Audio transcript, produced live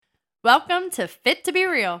Welcome to Fit to Be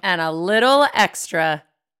Real. And a little extra.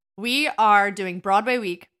 We are doing Broadway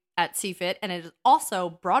Week at CFIT, and it is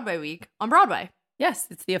also Broadway Week on Broadway. Yes,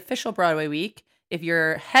 it's the official Broadway week. If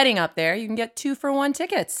you're heading up there, you can get 2-for-1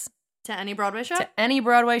 tickets. To any Broadway show? To any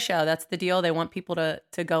Broadway show. That's the deal. They want people to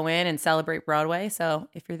go in and celebrate Broadway. So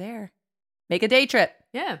if you're there, make a day trip.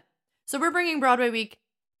 Yeah. So we're bringing Broadway Week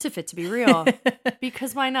to Fit to Be Real.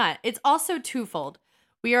 Because why not? It's also twofold.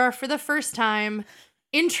 We are, for the first time,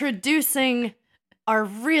 introducing our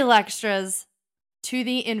real extras to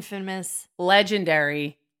the infamous,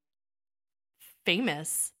 legendary,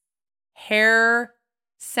 famous,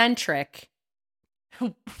 hair-centric,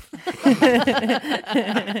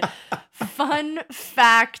 fun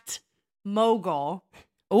fact mogul.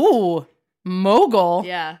 Ooh, mogul?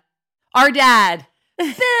 Yeah. Our dad. Bill!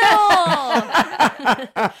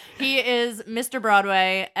 He is Mr.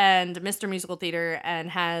 Broadway and Mr. Musical Theater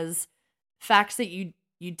and has facts that you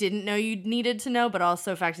didn't know you needed to know, but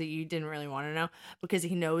also facts that you didn't really want to know, because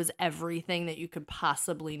he knows everything that you could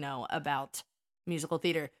possibly know about musical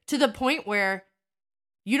theater, to the point where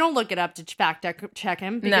you don't look it up to fact check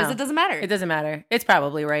him because it doesn't matter. It doesn't matter. It's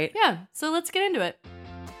probably right. Yeah, so let's get into it.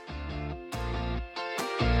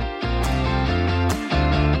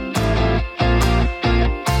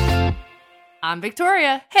 I'm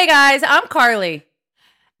Victoria. Hey guys, I'm Carly.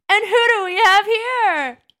 And who do we have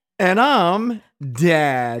here? And I'm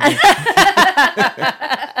Dad.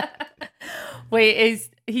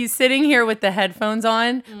 Wait, he's sitting here with the headphones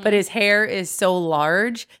on, but his hair is so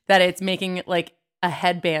large that it's making like a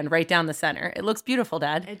headband right down the center. It looks beautiful,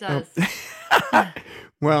 Dad. It does.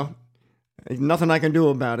 Well, nothing I can do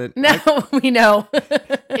about it. No, we know.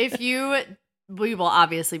 We will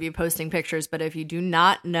obviously be posting pictures, but if you do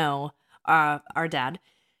not know our dad,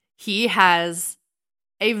 he has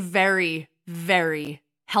a very, very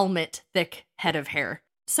helmet thick head of hair.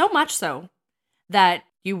 So much so that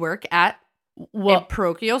you work at a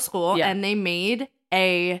parochial school, and they made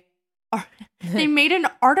an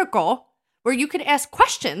article where you could ask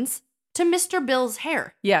questions to Mr. Bill's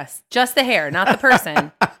hair. Yes, just the hair, not the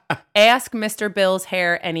person. Ask Mr. Bill's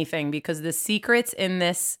hair anything, because the secrets in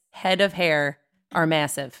this head of hair are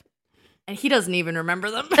massive. And he doesn't even remember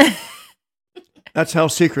them. That's how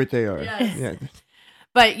secret they are. Yes. Yeah.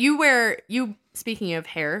 But speaking of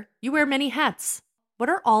hair, you wear many hats. What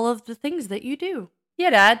are all of the things that you do? Yeah,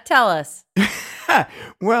 Dad, tell us.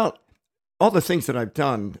 Well, all the things that I've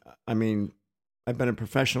done, I mean, I've been a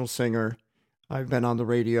professional singer. I've been on the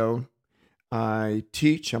radio. I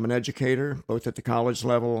teach. I'm an educator, both at the college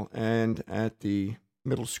level and at the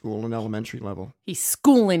middle school and elementary level. He's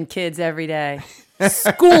schooling kids every day.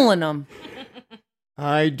 Schooling them.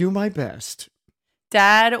 I do my best.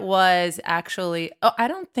 Dad was actually, I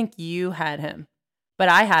don't think you had him, but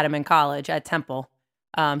I had him in college at Temple.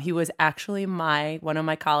 He was actually one of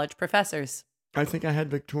my college professors. I think I had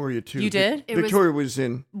Victoria too. You did? Victoria was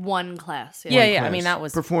in one class. Yeah. class, I mean, that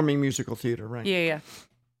was performing musical theater, right? Yeah.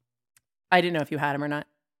 I didn't know if you had him or not.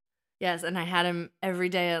 Yes, and I had him every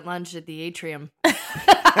day at lunch at the atrium. That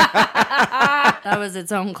was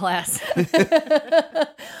its own class.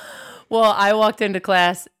 Well, I walked into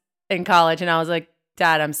class in college and I was like,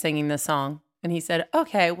 Dad, I'm singing this song. And he said,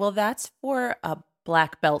 okay, well, that's for a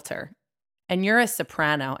black belter. And you're a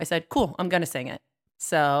soprano. I said, cool, I'm going to sing it.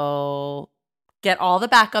 So get all the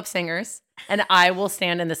backup singers and I will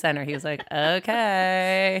stand in the center. He was like,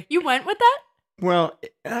 okay. You went with that? Well,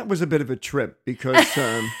 that was a bit of a trip because,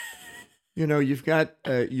 you've got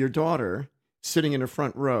your daughter sitting in the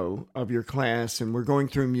front row of your class and we're going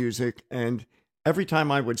through music. And every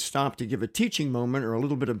time I would stop to give a teaching moment or a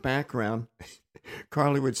little bit of background,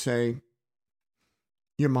 Carly would say,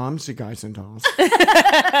 your mom's the Guys and Dolls. And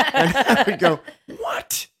I would go,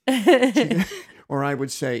 what? Or I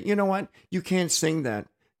would say, you know what? You can't sing that.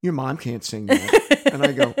 Your mom can't sing that. And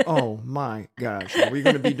I go, oh my gosh, are we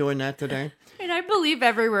going to be doing that today? And I believe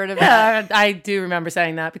every word of it. I do remember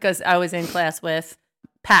saying that because I was in class with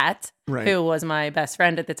Pat, right, who was my best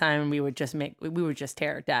friend at the time, and we would just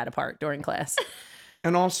tear Dad apart during class.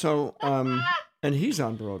 And also, and he's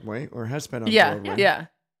on Broadway or has been on Broadway. Yeah.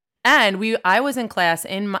 And I was in class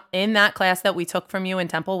in that class that we took from you in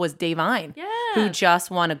Temple was Davine, who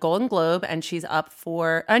just won a Golden Globe, and she's up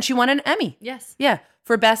and she won an Emmy. Yes. Yeah,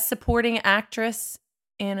 for Best Supporting Actress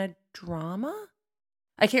in a Drama.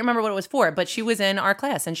 I can't remember what it was for, but she was in our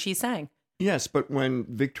class and she sang. Yes, but when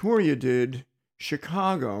Victoria did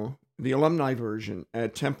Chicago, the alumni version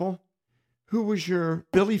at Temple, who was your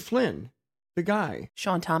Billy Flynn, the guy?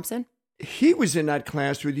 Sean Thompson? he was in that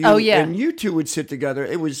class with you. Oh, yeah. And you two would sit together.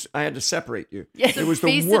 I had to separate you. Yes. It was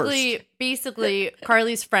the worst. Basically,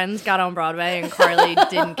 Carly's friends got on Broadway and Carly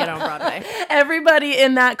didn't get on Broadway. Everybody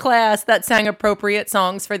in that class that sang appropriate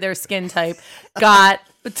songs for their skin type got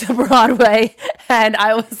to Broadway. And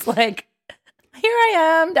I was like, here I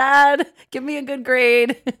am, Dad. Give me a good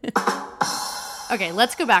grade. Okay,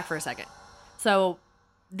 let's go back for a second. So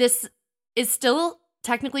this is still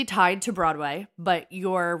technically tied to Broadway, but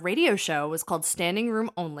your radio show was called Standing Room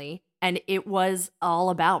Only, and it was all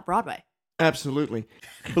about Broadway. Absolutely.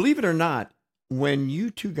 Believe it or not, when you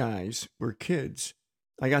two guys were kids,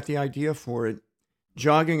 I got the idea for it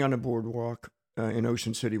jogging on a boardwalk in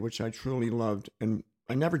Ocean City, which I truly loved. And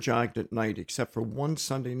I never jogged at night except for one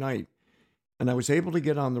Sunday night. And I was able to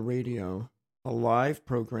get on the radio a live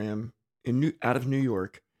program out of New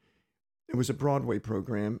York. It was a Broadway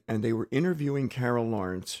program, and they were interviewing Carol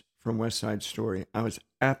Lawrence from West Side Story. I was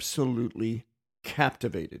absolutely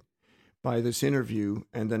captivated by this interview,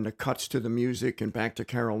 and then the cuts to the music and back to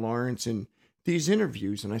Carol Lawrence and these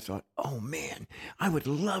interviews. And I thought, oh man, I would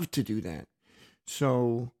love to do that.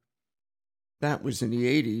 So that was in the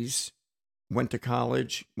 80s. Went to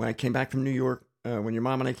college. When I came back from New York, when your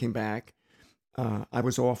mom and I came back, I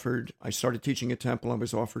started teaching at Temple. I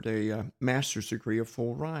was offered a master's degree, a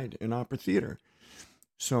full ride in opera theater.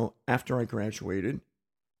 So after I graduated,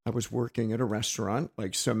 I was working at a restaurant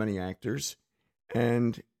like so many actors,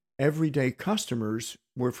 and everyday customers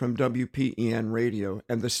were from WPEN radio,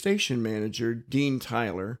 and the station manager, Dean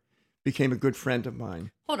Tyler, became a good friend of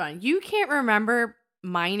mine. Hold on. You can't remember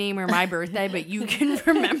my name or my birthday, but you can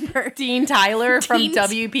remember Dean Tyler from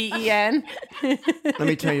WPEN. Let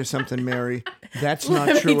me tell you something, Mary. That's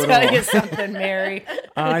not true at all. Let me tell you something, Mary.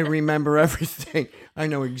 I remember everything. I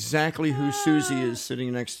know exactly who Susie is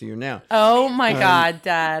sitting next to you now. Oh my God,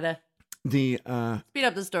 Dad. Speed up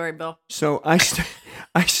the story, Bill. So I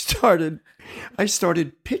started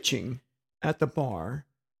pitching at the bar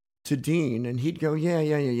to Dean, and he'd go, yeah.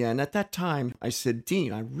 And at that time, I said,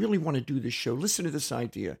 Dean, I really want to do this show. Listen to this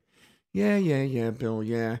idea. Yeah, Bill,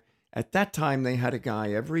 yeah. At that time, they had a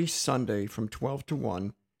guy every Sunday from 12 to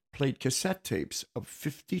 1 played cassette tapes of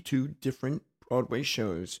 52 different Broadway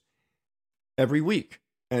shows every week.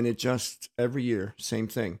 And every year, same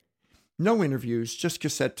thing. No interviews, just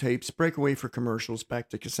cassette tapes, break away for commercials, back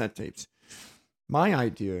to cassette tapes. My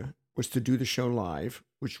idea was to do the show live,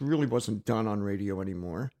 which really wasn't done on radio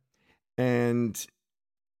anymore, and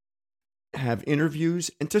have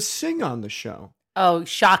interviews and to sing on the show. Oh,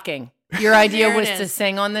 shocking. Your idea There it was is. to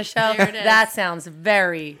sing on the show? There it is. That sounds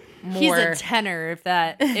very more... He's a tenor, if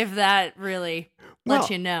that really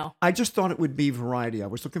lets you know. I just thought it would be variety. I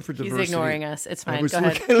was looking for diversity. He's ignoring us. It's fine. I was Go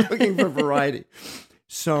ahead. looking for variety.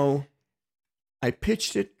 So I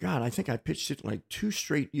pitched it. God, I think I pitched it like 2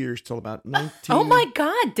 straight years till about 19. Oh my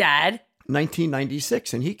God, Dad.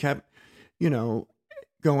 1996. And he kept,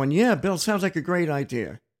 going, yeah, Bill, sounds like a great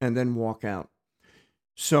idea. And then walk out.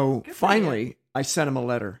 So finally, I sent him a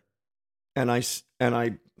letter. And I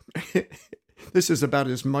this is about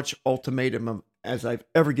as much ultimatum as I've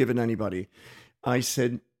ever given anybody. I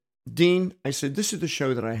said, Dean, this is the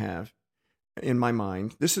show that I have in my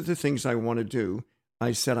mind. This is the things I want to do.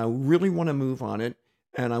 I said, I really want to move on it.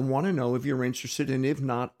 And I want to know if you're interested. And if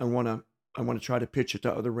not, I want to try to pitch it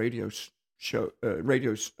to other radio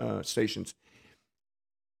stations.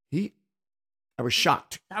 I was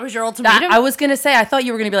shocked. That was your ultimatum? I was going to say, I thought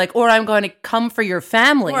you were going to be like, or I'm going to come for your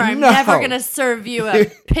family. Or I'm No. never going to serve you a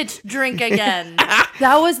pitch drink again.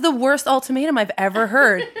 That was the worst ultimatum I've ever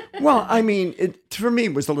heard. Well, I mean, for me,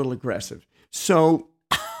 it was a little aggressive. So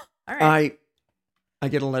All right. I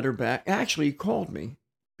get a letter back. Actually, he called me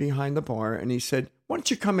behind the bar and he said, why don't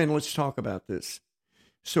you come in? Let's talk about this.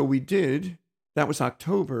 So we did. That was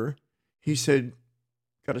October. He said,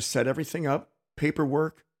 got to set everything up,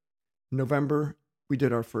 paperwork. November, we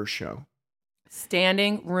did our first show.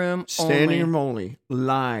 Standing room only,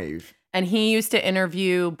 live. And he used to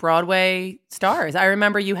interview Broadway stars. I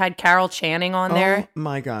remember you had Carol Channing on there. Oh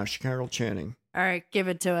my gosh, Carol Channing. All right, give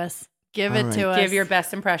it to us. Give All it right. to us. Give your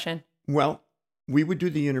best impression. Well, we would do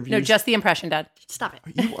the interviews. No, just the impression, Dad. Stop it.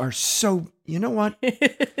 You are so, you know what?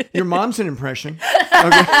 Your mom's an impression.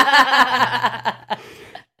 Okay.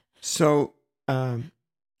 So, in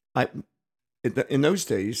those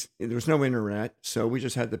days, there was no internet, so we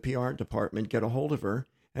just had the PR department get a hold of her,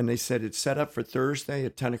 and they said it's set up for Thursday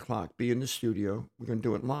at 10 o'clock. Be in the studio. We're going to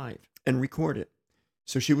do it live and record it.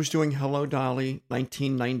 So she was doing Hello, Dolly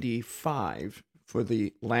 1995 for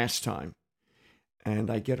the last time.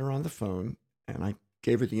 And I get her on the phone, and I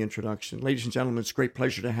gave her the introduction. Ladies and gentlemen, it's a great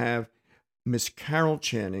pleasure to have Miss Carol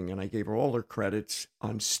Channing, and I gave her all her credits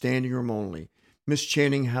on standing room only. Miss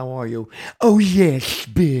Channing, how are you? Oh, yes,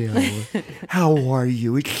 Bill. How are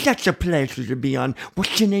you? It's such a pleasure to be on.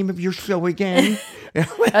 What's the name of your show again?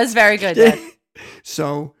 That was very good, Dad.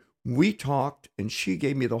 So we talked, and she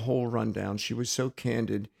gave me the whole rundown. She was so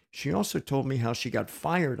candid. She also told me how she got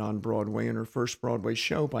fired on Broadway in her first Broadway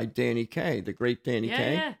show by Danny Kaye, the great Danny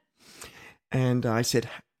Kaye. Yeah. And I said,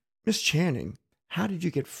 Miss Channing, how did you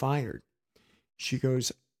get fired? She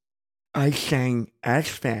goes, I sang as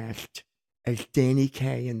fast as Danny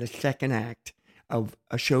Kaye in the second act of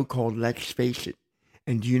a show called Let's Face It.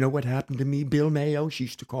 And do you know what happened to me, Bill Mayo? She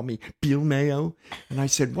used to call me Bill Mayo. And I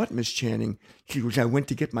said, what, Miss Channing? She goes, I went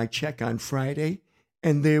to get my check on Friday,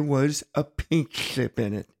 and there was a pink slip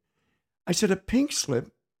in it. I said, a pink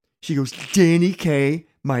slip? She goes, Danny Kaye,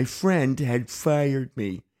 my friend, had fired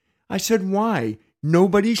me. I said, why?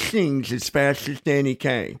 Nobody sings as fast as Danny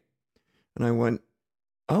Kaye. And I went,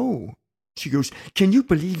 oh. She goes, can you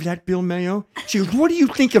believe that, Bill Mayo? She goes, what do you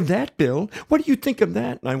think of that, Bill? What do you think of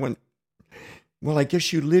that? And I went, well, I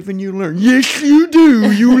guess you live and you learn. Yes, you do.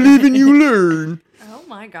 You live and you learn. Oh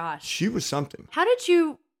my gosh. She was something. How did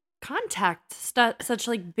you contact such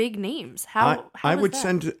like big names? I would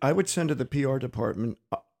send to the PR department.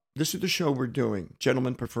 This is the show we're doing.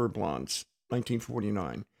 Gentlemen Prefer Blondes,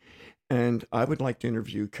 1949. And I would like to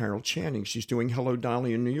interview Carol Channing. She's doing Hello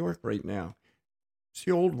Dolly in New York right now. It's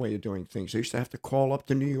the old way of doing things. I used to have to call up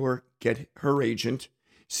to New York, get her agent,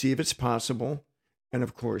 see if it's possible. And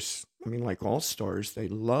of course, I mean, like all stars, they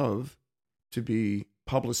love to be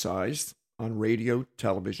publicized on radio,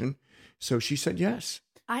 television. So she said yes.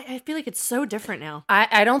 I feel like it's so different now.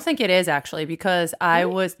 I don't think it is actually because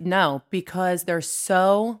because there's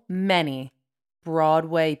so many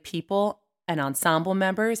Broadway people and ensemble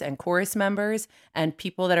members and chorus members and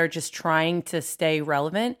people that are just trying to stay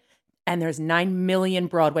relevant. And there's 9 million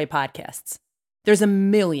Broadway podcasts. There's 1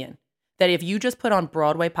 million that if you just put on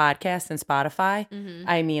Broadway podcasts and Spotify,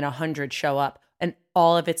 I mean, 100 show up. And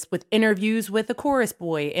all of it's with interviews with the chorus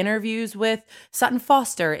boy, interviews with Sutton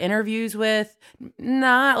Foster, interviews with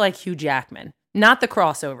not like Hugh Jackman, not the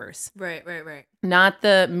crossovers. Right. Not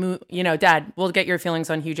Dad, we'll get your feelings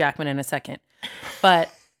on Hugh Jackman in a second. But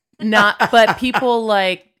people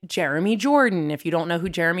like Jeremy Jordan. If you don't know who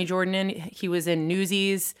Jeremy Jordan is, he was in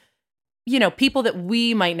Newsies. People that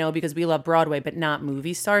we might know because we love Broadway, but not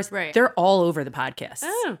movie stars. Right. They're all over the podcast.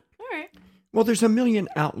 Oh, all right. Well, there's 1 million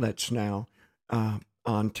outlets now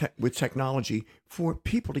with technology for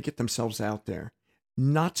people to get themselves out there.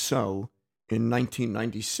 Not so in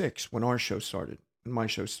 1996 when my show started.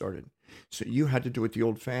 So you had to do it the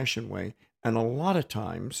old-fashioned way. And a lot of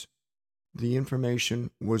times the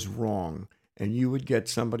information was wrong. And you would get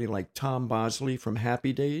somebody like Tom Bosley from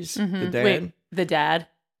Happy Days, the dad. Wait, the dad?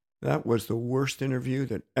 That was the worst interview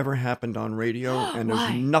that ever happened on radio, and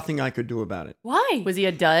there's nothing I could do about it. Why? Was he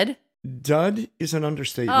a dud? Dud is an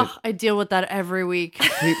understatement. Oh, I deal with that every week.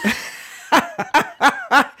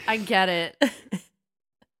 I get it.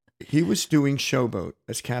 He was doing Showboat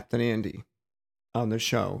as Captain Andy on the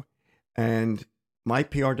show, and my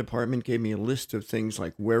PR department gave me a list of things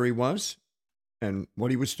like where he was and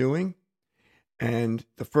what he was doing. And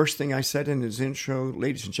the first thing I said in his intro,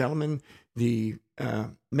 ladies and gentlemen, the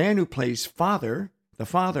man who plays the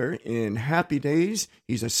father in Happy Days,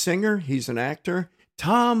 he's a singer, he's an actor,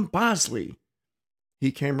 Tom Bosley.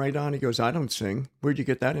 He came right on. He goes, I don't sing. Where'd you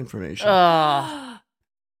get that information? I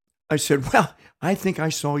said, well, I think I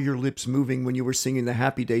saw your lips moving when you were singing the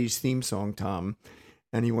Happy Days theme song, Tom.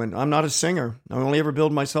 And he went, I'm not a singer. I only ever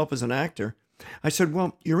billed myself as an actor. I said,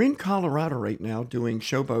 well, you're in Colorado right now doing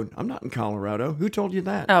Showboat. I'm not in Colorado. Who told you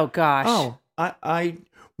that? Oh, gosh. Oh, I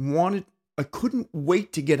couldn't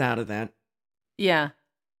wait to get out of that. Yeah.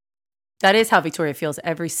 That is how Victoria feels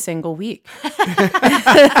every single week.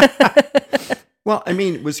 Well, I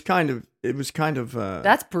mean, it was kind of.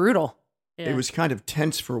 That's brutal. Yeah. It was kind of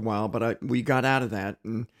tense for a while, but we got out of that.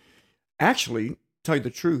 And actually, tell you the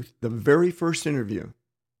truth, the very first interview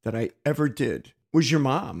that I ever did was your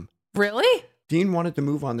mom. Really? Dean wanted to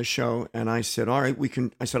move on the show, and I said, all right,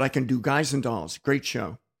 I said, I can do Guys and Dolls. Great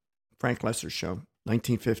show. Frank Lesser's show,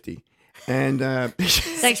 1950. And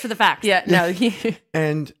thanks for the facts. Yeah, no.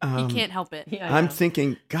 And he can't help it. Yeah, I'm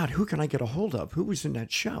thinking, God, who can I get a hold of? Who was in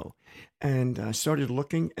that show? And I started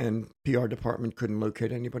looking, and PR department couldn't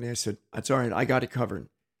locate anybody. I said, that's all right. I got it covered.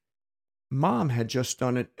 Mom had just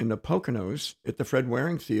done it in the Poconos at the Fred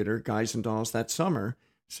Waring Theater, Guys and Dolls, that summer.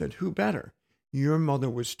 Said, who better? Your mother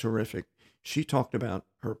was terrific. She talked about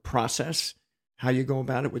her process, how you go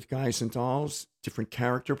about it with Guys and Dolls, different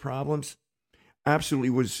character problems. Absolutely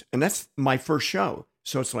was, and that's my first show.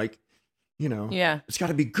 So it's like, Yeah. it's got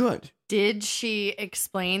to be good. Did she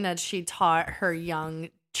explain that she taught her young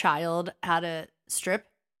child how to strip?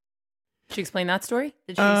 Did she explain that story?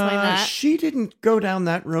 Did she explain that? She didn't go down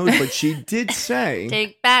that road, but she did say,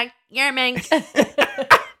 Take back your minx.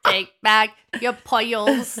 Take back your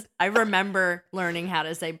poils. I remember learning how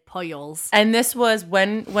to say poils. And this was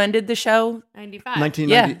when did the show? 95.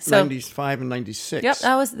 1995 and 96. Yep,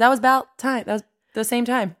 that was about time. That was the same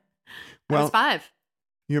time. I was 5.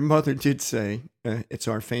 Your mother did say, it's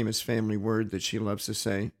our famous family word that she loves to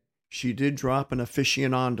say, she did drop an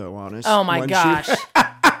aficionado on us. Oh my gosh.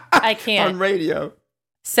 I can't. On radio.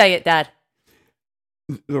 Say it, Dad.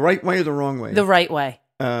 The right way or the wrong way? The right way.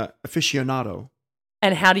 Aficionado.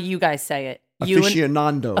 And how do you guys say it?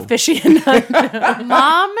 Aficionado. Aficionado.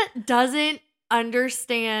 Mom doesn't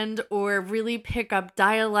understand or really pick up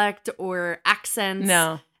dialect or accents.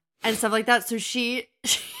 No. And stuff like that. So she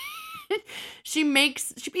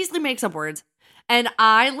basically makes up words. And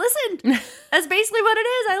I listened. That's basically what it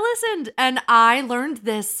is. I listened. And I learned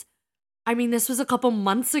this. I mean, this was a couple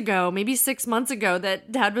months ago, maybe 6 months ago,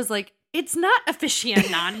 that Dad was like, it's not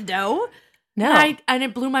aficionado. No. And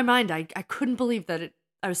it blew my mind. I couldn't believe that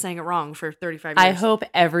I was saying it wrong for 35 years. I hope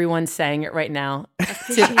everyone's saying it right now.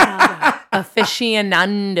 Aficionado.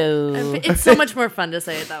 Aficionando. It's so much more fun to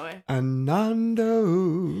say it that way.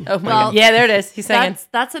 Anando. Oh my Well, God. Yeah, there it is. He's saying.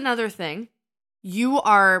 That's another thing. You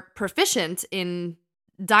are proficient in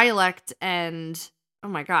dialect and, oh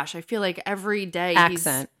my gosh, I feel like every day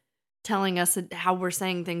Accent. he's telling us how we're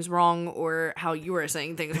saying things wrong or how you are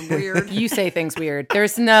saying things weird. You say things weird.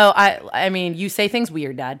 There's no, I mean, you say things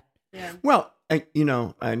weird, Dad. Yeah. Well, I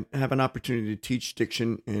have an opportunity to teach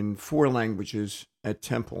diction in 4 languages at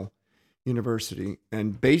Temple University.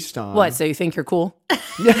 And based on... What, so you think you're cool?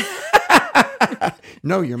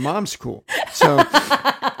 No, your mom's cool. So...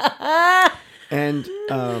 And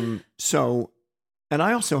and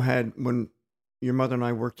I also had, when your mother and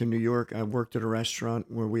I worked in New York, I worked at a restaurant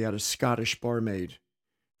where we had a Scottish barmaid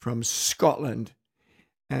from Scotland,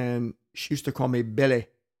 and she used to call me Billy.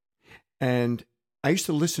 And I used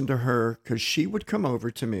to listen to her because she would come over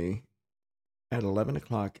to me at 11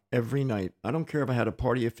 o'clock every night. I don't care if I had a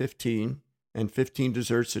party of 15 and 15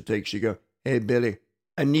 desserts to take. She'd go, hey, Billy,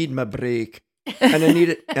 I need my break. And I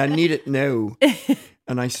need it now.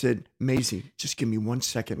 And I said, Maisie, just give me 1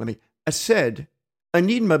 second. I said, I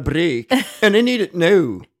need my break and I need it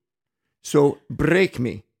now. So break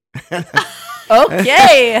me.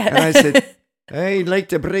 Okay. And I said, I'd like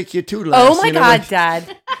to break you too, lass. Oh my God,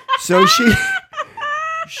 Dad. So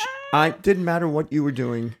I didn't matter what you were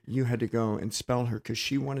doing. You had to go and spell her because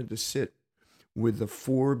she wanted to sit with the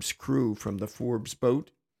Forbes crew from the Forbes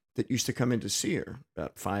boat that used to come in to see her.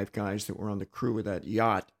 About 5 guys that were on the crew of that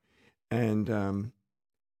yacht. And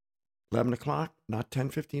 11 o'clock, not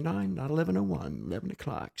 10:59, not 11:01, 11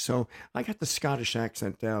 o'clock. So I got the Scottish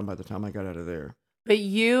accent down by the time I got out of there. But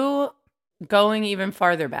you, going even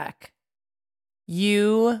farther back,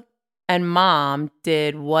 you and Mom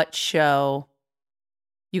did what show?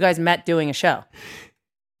 You guys met doing a show.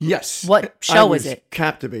 Yes. What show was it?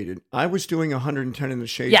 Captivated. I was doing 110 in the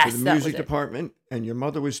Shade Yes, for the that music was it. department, and your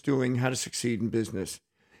mother was doing How to Succeed in Business.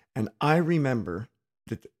 And I remember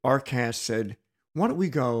that our cast said, why don't we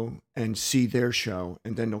go and see their show,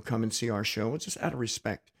 and then they'll come and see our show. It's just out of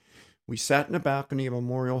respect. We sat in the balcony of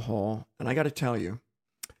Memorial Hall, and I got to tell you,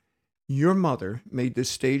 your mother made this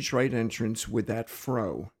stage right entrance with that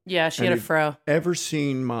fro. Yeah, she And had a if fro. Ever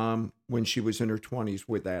seen Mom when she was in her 20s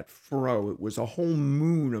with that fro? It was a whole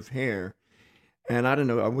moon of hair. And I don't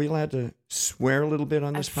know, are we allowed to swear a little bit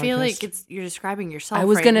on I this podcast? feel like you're describing yourself. I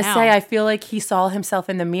was right going to now. say, I feel like he saw himself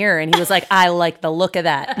in the mirror and he was like, I like the look of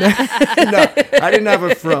that. No, I didn't have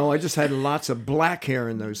a fro. I just had lots of black hair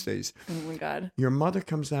in those days. Oh my God. Your mother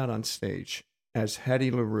comes out on stage as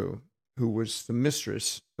Hetty LaRue, who was the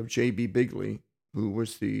mistress of J.B. Bigley, who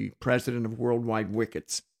was the president of Worldwide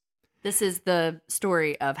Wickets. This is the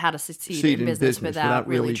story of how to succeed in business without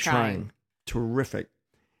really trying. Terrific.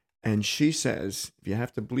 And she says, if you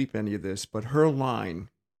have to bleep any of this, but her line,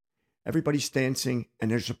 everybody's dancing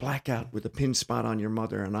and there's a blackout with a pin spot on your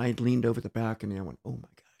mother. And I leaned over the balcony. I went, oh my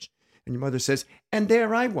gosh. And your mother says, and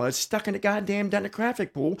there I was stuck in a goddamn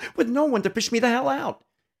demographic pool with no one to push me the hell out.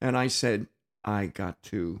 And I said, I got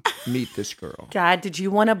to meet this girl. Dad, did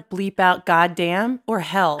you want to bleep out goddamn or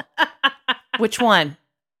hell? Which one?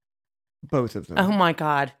 Both of them. Oh my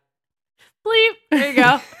God. Bleep. There you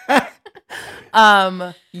go.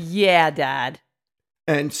 Yeah, Dad.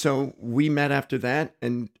 And so we met after that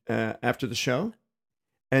and after the show.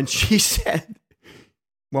 And she said,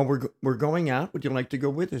 Well, we're going out. Would you like to go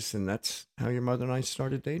with us? And that's how your mother and I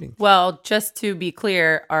started dating. Well, just to be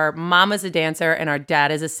clear, our mom is a dancer and our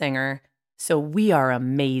dad is a singer. So we are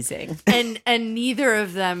amazing. And neither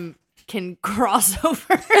of them can cross over.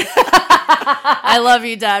 I love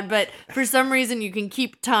you, Dad, but for some reason you can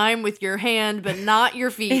keep time with your hand, but not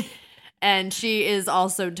your feet. And she is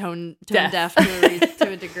also tone deaf to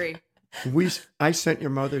a degree. I sent your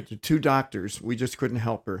mother to 2 doctors. We just couldn't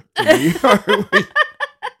help her.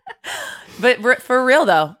 But for real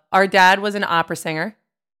though, our dad was an opera singer,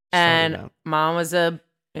 and mom was a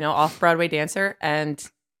off-Broadway dancer, and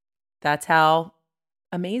that's how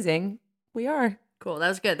amazing we are. Cool. That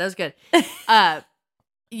was good.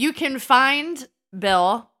 You can find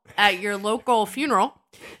Bill at your local funeral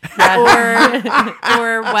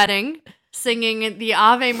or wedding singing the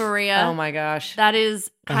Ave Maria. Oh my gosh. That is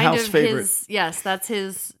kind of favorite. that's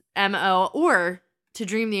his MO. Or To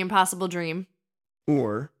Dream the Impossible Dream.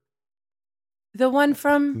 Or the one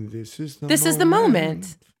from This is the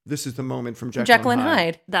Moment. This is the moment from Jekyll and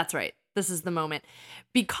Hyde. That's right. This is the moment.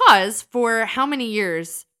 Because for how many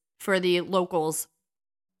years for the locals,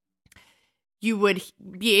 you would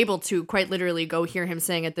be able to quite literally go hear him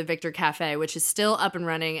sing at the Victor Cafe, which is still up and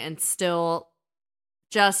running and still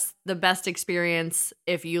just the best experience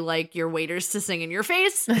if you like your waiters to sing in your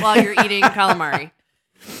face while you're eating calamari.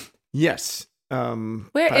 Yes.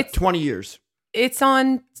 Where about 20 years. It's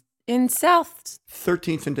in South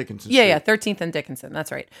 13th and Dickinson. Yeah, 13th and Dickinson.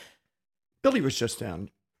 That's right. Billy was just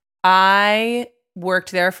down. I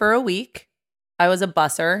worked there for a week. I was a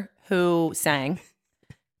busser who sang.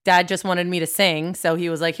 Dad just wanted me to sing, so he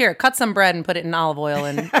was like, here, cut some bread and put it in olive oil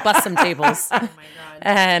and bust some tables. Oh my God.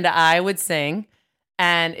 And I would sing.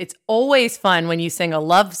 And it's always fun when you sing a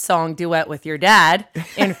love song duet with your dad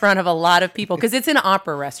in front of a lot of people, because it's an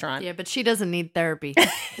opera restaurant. Yeah, but she doesn't need therapy.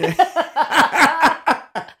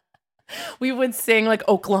 We would sing like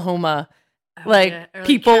Oklahoma. Oh, like yeah.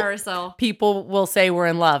 Or people will say we're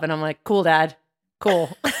in love. And I'm like, cool, Dad. Cool.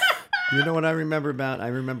 You know what I remember about? I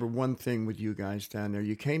remember one thing with you guys down there.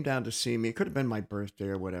 You came down to see me. It could have been my birthday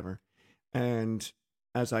or whatever. And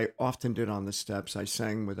as I often did on the steps, I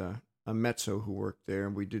sang with a mezzo who worked there.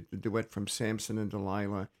 And we did the duet from Samson and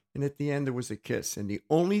Delilah. And at the end, there was a kiss. And the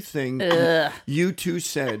only thing you two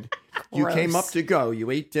said, you came up to go.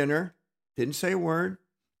 You ate dinner, didn't say a word.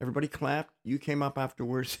 Everybody clapped. You came up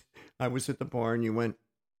afterwards. I was at the bar and you went,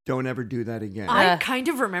 don't ever do that again. I kind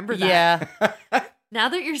of remember that. Yeah. Now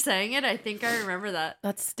that you're saying it, I think I remember that.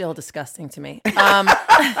 That's still disgusting to me. Oh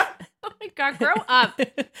my God, grow up.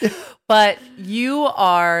 But you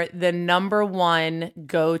are the number one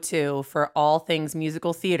go-to for all things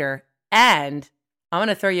musical theater. And I'm going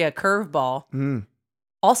to throw you a curveball.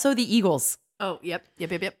 Also the Eagles. Oh, yep.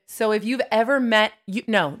 So if you've ever met,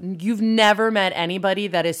 you've never met anybody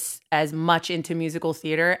that is as much into musical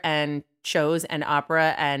theater and shows and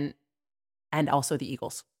opera and also the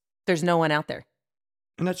Eagles. There's no one out there.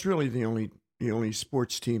 And that's really the only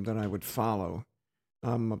sports team that I would follow.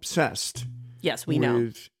 I'm obsessed. Yes, we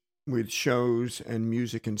know. With shows and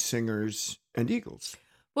music and singers and Eagles.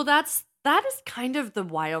 Well, that is kind of the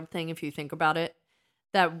wild thing if you think about it,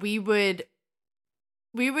 that we would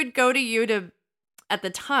go to you to, at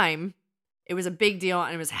the time, it was a big deal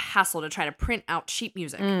and it was a hassle to try to print out sheet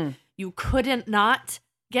music. You couldn't not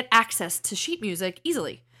get access to sheet music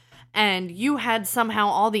easily. And you had somehow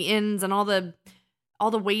all the ins and all the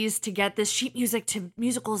ways to get this sheet music to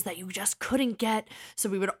musicals that you just couldn't get. So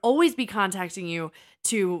we would always be contacting you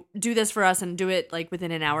to do this for us and do it like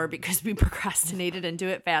within an hour because we procrastinated and do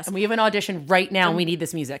it fast. And we have an audition right now and we need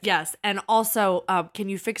this music. Yes. And also, can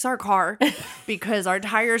you fix our car? Because our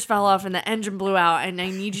tires fell off and the engine blew out and I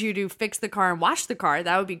need you to fix the car and wash the car.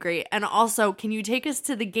 That would be great. And also, can you take us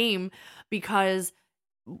to the game? Because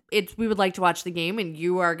we would like to watch the game and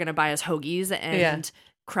you are going to buy us hoagies and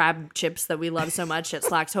crab chips that we love so much at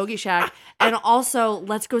Slack's Hoagie Shack. And also,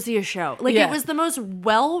 let's go see a show. Like, it was the most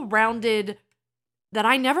well-rounded that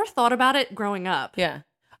I never thought about it growing up. Yeah.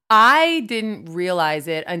 I didn't realize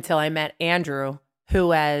it until I met Andrew,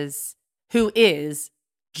 who is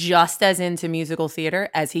just as into musical theater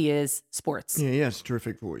as he is sports. Yeah, he has a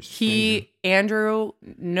terrific voice. Andrew,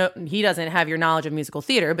 he doesn't have your knowledge of musical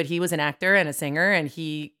theater, but he was an actor and a singer, and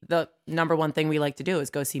the number one thing we like to do is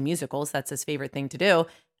go see musicals. That's his favorite thing to do,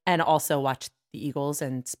 and also watch the Eagles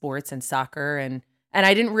and sports and soccer, and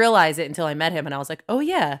I didn't realize it until I met him, and I was like, oh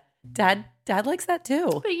yeah, Dad likes that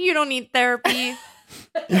too. But you don't need therapy.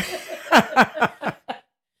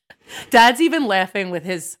 Dad's even laughing with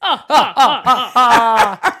his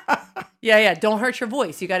Yeah, don't hurt your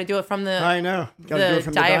voice. You got to do it from the I know. Got to do it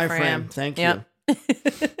from diaphragm. the diaphragm. Thank you.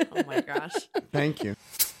 Oh my gosh. Thank you.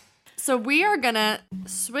 So we are going to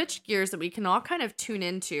switch gears that we can all kind of tune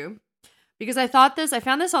into because I found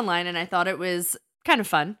this online and I thought it was kind of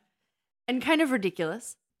fun and kind of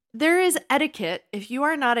ridiculous. There is etiquette if you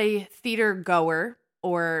are not a theater goer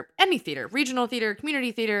or any theater, regional theater,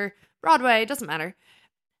 community theater, Broadway, doesn't matter.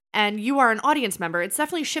 And you are an audience member. It's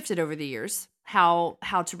definitely shifted over the years how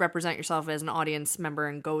to represent yourself as an audience member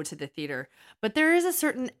and go to the theater. But there is a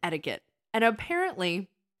certain etiquette. And apparently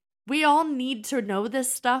we all need to know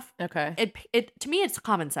this stuff. Okay. It to me, it's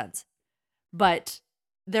common sense. But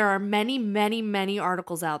there are many, many, many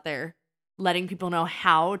articles out there letting people know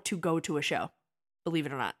how to go to a show. Believe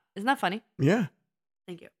it or not. Isn't that funny? Yeah.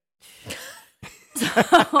 Thank you.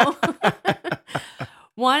 So,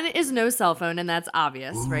 one is no cell phone, and that's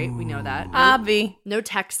obvious, right? We know that. No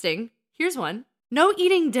texting. Here's one. No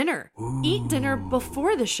eating dinner. Eat dinner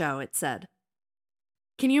before the show, it said.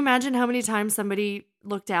 Can you imagine how many times somebody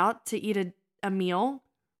looked out to eat a meal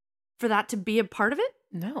for that to be a part of it?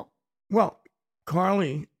 No. Well,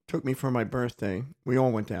 Carly took me for my birthday. We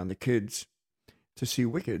all went down, the kids, to see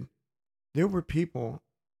Wicked. There were people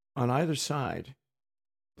on either side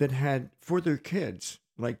that had, for their kids,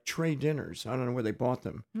 like tray dinners. I don't know where they bought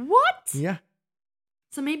them. What? Yeah.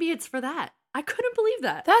 So maybe it's for that. I couldn't believe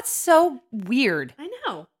that. That's so weird. I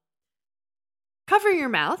know. Cover your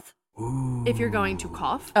mouth if you're going to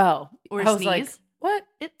cough Oh. or I was sneeze. like, what?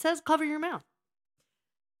 It says cover your mouth.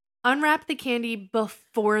 Unwrap the candy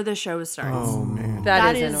before the show starts. Oh, man.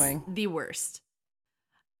 That is annoying. The worst.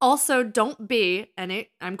 Also, don't be,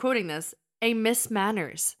 I'm quoting this, a Miss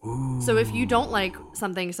Manners. So if you don't like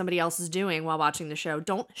something somebody else is doing while watching the show,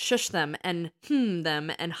 don't shush them and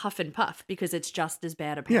them and huff and puff because it's just as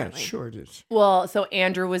bad Yeah, apparently. sure it is. Well, so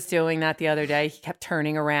Andrew was doing that the other day. He kept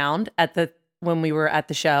turning around when we were at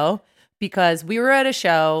the show because we were at a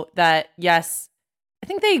show that, yes, I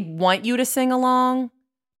think they want you to sing along,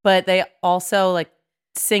 but they also like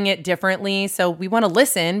sing it differently. So we want to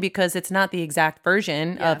listen because it's not the exact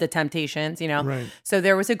version of the Temptations, you know? Right. So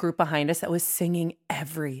there was a group behind us that was singing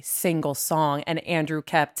every single song and Andrew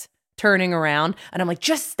kept turning around and I'm like,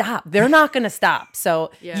 just stop. They're not going to stop.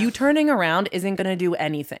 So you turning around isn't going to do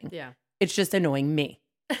anything. Yeah. It's just annoying me.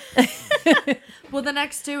 Well, the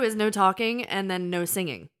next two is no talking and then no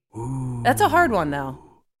singing. That's a hard one though.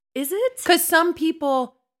 Is it? Because some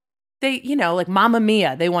people, they, like Mamma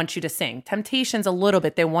Mia, they want you to sing. Temptations a little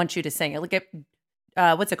bit, they want you to sing. Look at,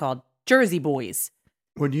 what's it called? Jersey Boys.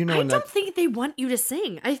 Well, do you know I in don't that think they want you to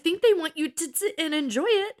sing. I think they want you to sit and enjoy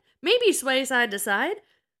it. Maybe sway side to side.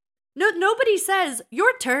 No, nobody says,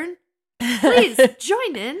 your turn. Please,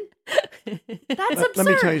 join in. That's absurd. let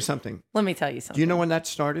me tell you something. Let me tell you something. Do you know when that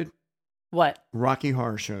started? What? Rocky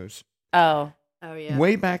Horror shows. Oh. Oh, yeah.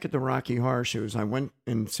 Way back at the Rocky Horror shows, I went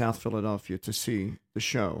in South Philadelphia to see the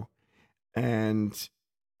show, and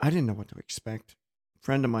I didn't know what to expect. A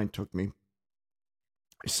friend of mine took me.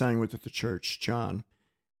 I sang with at the church, John,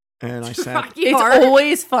 and I sat. Rocky It's Horror.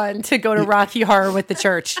 always fun to go to Rocky Horror with the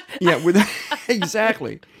church. Yeah,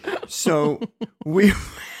 exactly. So we,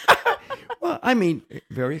 well, I mean,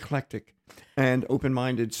 very eclectic and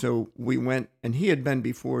open-minded. So we went, and he had been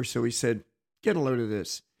before, so he said, "Get a load of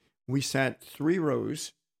this." We sat 3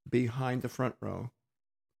 rows behind the front row.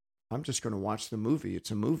 I'm just going to watch the movie.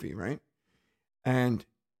 It's a movie, right? And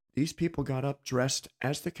these people got up dressed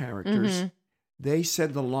as the characters. Mm-hmm. They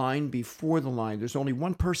said the line before the line. There's only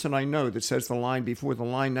one person I know that says the line before the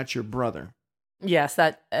line. That's your brother. Yes,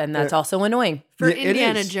 that's also annoying. For Yeah, it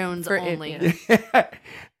Indiana is. Jones For only.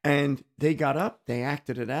 And they got up. They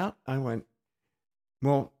acted it out. I went,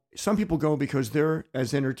 well, some people go because they're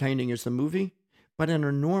as entertaining as the movie. But in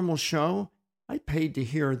a normal show, I paid to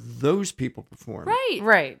hear those people perform.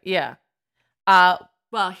 Right, yeah.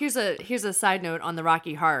 Well, here's a side note on the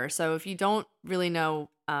Rocky Horror. So if you don't really know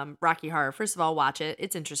Rocky Horror, first of all, watch it.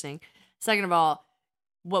 It's interesting. Second of all,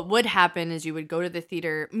 what would happen is you would go to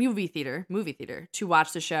the movie theater to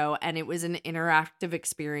watch the show, and it was an interactive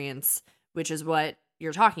experience, which is what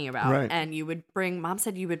you're talking about. Right. And Mom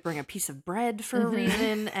said you would bring a piece of bread for a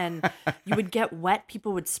reason, and you would get wet.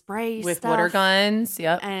 People would spray With stuff. water guns,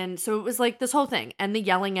 yep. And so it was like this whole thing, and the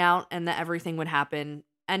yelling out and the everything would happen.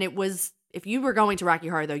 And it was, if you were going to Rocky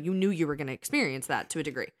Horror, though, you knew you were going to experience that to a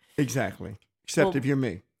degree. Exactly. Except if you're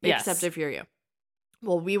me. Yes. Except if you're you.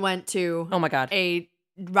 Well, we went to Oh my God. a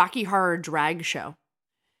Rocky Horror drag show.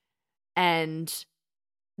 And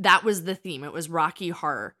that was the theme. It was Rocky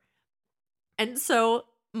Horror. And so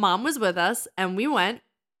Mom was with us and we went,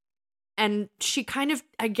 and she kind of,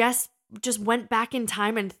 I guess, just went back in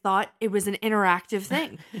time and thought it was an interactive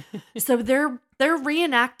thing. So they're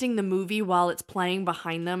reenacting the movie while it's playing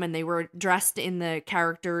behind them, and they were dressed in the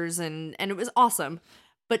characters, and it was awesome.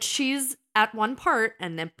 But she's at one part,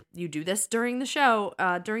 and then you do this during the show,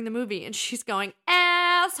 during the movie, and she's going,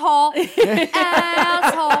 asshole,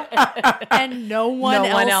 asshole. And no one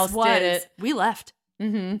else was. did it. We left.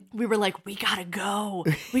 Mm-hmm. We were like, we gotta go.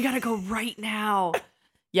 We gotta go right now.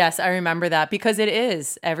 Yes, I remember that because it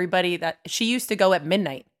is everybody that she used to go at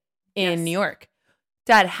midnight in New York.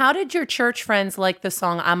 Dad, how did your church friends like the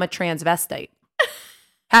song I'm a Transvestite?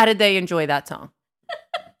 How did they enjoy that song?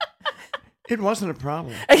 It wasn't a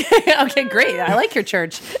problem. Okay, great. I like your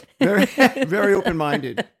church. Very, very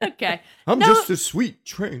open-minded. Okay. I'm just a sweet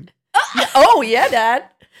train. Oh, yeah, Dad.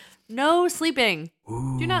 No sleeping.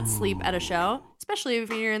 Do not sleep at a show, especially if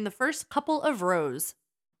you're in the first couple of rows.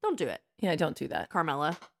 Don't do it, Yeah, don't do that.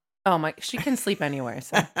 Carmela. Oh, my. She can sleep anywhere.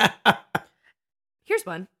 So. Here's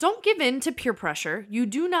one. Don't give in to peer pressure. You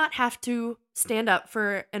do not have to stand up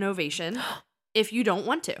for an ovation if you don't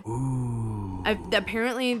want to.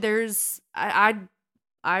 Apparently, there's... I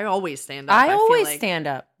always stand up. I always feel like, stand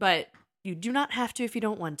up. But you do not have to if you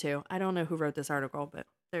don't want to. I don't know who wrote this article, but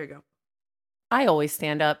there you go. I always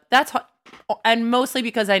stand up. That's and mostly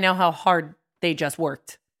because I know how hard they just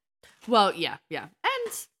worked. Well, yeah.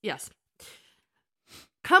 And yes.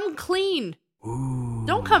 Come clean.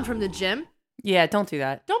 Don't come from the gym. Yeah, don't do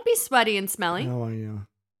that. Don't be sweaty and smelly. Oh, I know.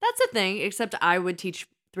 That's a thing, except I would teach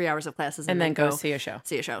 3 hours of classes And then go see a show.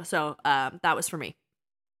 So that was for me.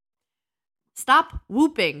 Stop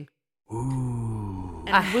whooping.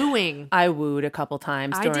 And wooing. I wooed a couple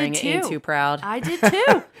times I during did Ain't too. Too Proud. I did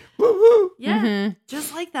too. Woo woo. Yeah. Mhm.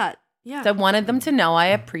 Just like that. Yeah. I wanted them to know I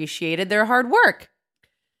appreciated their hard work.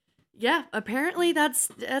 Yeah. Apparently that's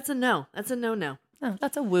a no. That's a no. Oh,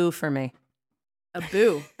 that's a woo for me. A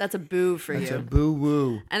boo. That's a boo for That's you. a boo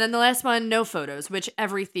woo. And then the last one, no photos, which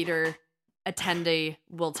every theater attendee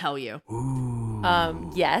will tell you.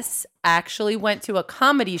 Yes, actually went to a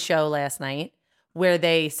comedy show last night where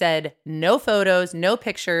they said no photos, no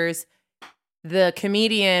pictures. The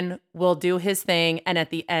comedian will do his thing, and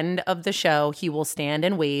at the end of the show, he will stand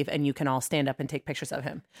and wave, and you can all stand up and take pictures of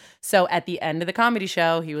him. So at the end of the comedy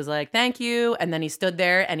show, he was like, thank you. And then he stood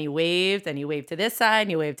there and he waved to this side,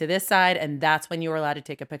 and he waved to this side. And that's when you were allowed to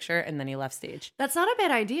take a picture. And then he left stage. That's not a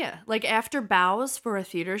bad idea. Like after bows for a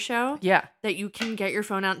theater show, Yeah. that you can get your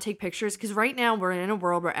phone out and take pictures. Because right now we're in a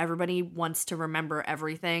world where everybody wants to remember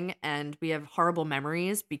everything, and we have horrible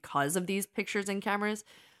memories because of these pictures and cameras.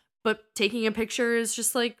 But taking a picture is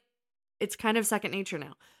just like, it's kind of second nature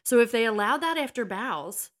now. So if they allow that after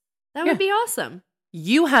bows, that would be awesome.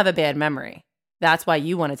 You have a bad memory. That's why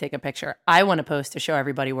you want to take a picture. I want to post to show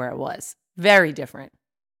everybody where it was. Very different.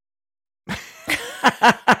 Oh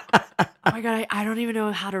my God, I don't even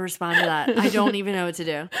know how to respond to that. I don't even know what to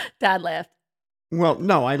do. Dad laughed. Well,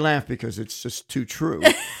 no, I laugh because it's just too true.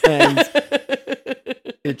 And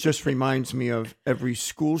it just reminds me of every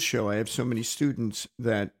school show. I have so many students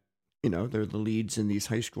that, you know, they're the leads in these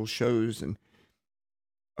high school shows, and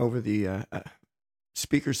over the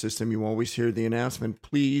speaker system, you always hear the announcement,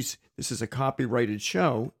 please, this is a copyrighted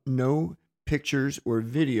show, no pictures or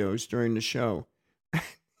videos during the show.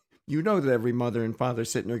 You know that every mother and father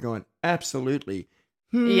sitting there going, absolutely.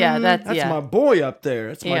 Yeah, that's my boy up there.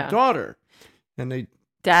 That's my Yeah. daughter. And they...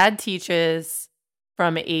 Dad teaches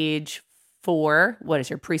from age 4. What is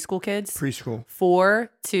your preschool kids? Preschool. 4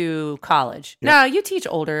 to college. Yeah. No, you teach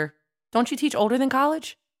older. Don't you teach older than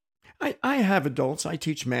college? I have adults. I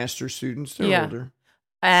teach master students. They're older.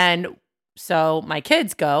 And so my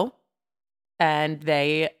kids go, and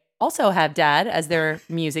they also have Dad as their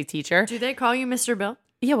music teacher. Do they call you Mr. Bill?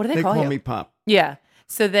 Yeah, what do They call call you? me Pop. Yeah.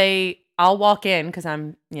 So I'll walk in because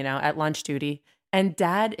I'm, at lunch duty, and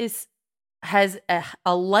Dad has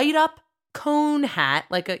a light up cone hat,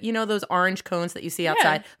 like those orange cones that you see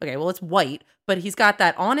outside. Yeah. Okay, well, it's white, but he's got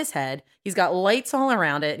that on his head. He's got lights all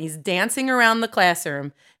around it, and he's dancing around the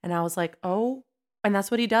classroom. And I was like, oh, and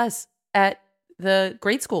that's what he does at the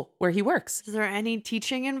grade school where he works. Is there any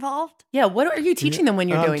teaching involved? Yeah, what are you teaching them when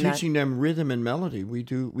you're doing I'm teaching them rhythm and melody. We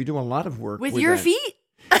do a lot of work With your that. feet?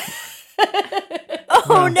 that?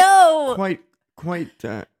 Oh, no. Quite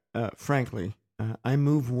frankly, I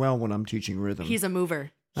move well when I'm teaching rhythm. He's a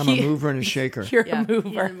mover. I'm a mover and a shaker. You're Yeah, a mover.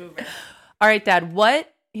 he's a mover. All right, Dad,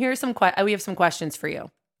 here's some we have some questions for you.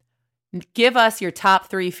 Give us your top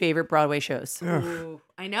 3 favorite Broadway shows. Ugh, Ooh,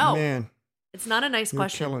 I know. man, It's not a nice you're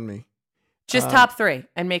question. killing me. Just top 3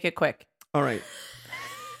 and make it quick. All right.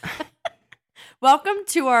 Welcome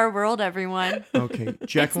to our world, everyone. Okay,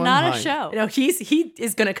 It's Jekyll not and a Hyde. show. No, he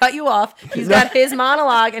is going to cut you off. He's got his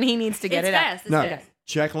monologue and he needs to get It's it fast. out. It's No, fast.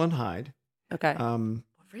 Jekyll and Hyde. Okay.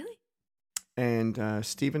 Really? And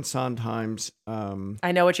Stephen Sondheim's.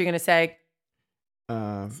 I know what you're going to say.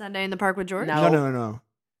 Sunday in the Park with George? No.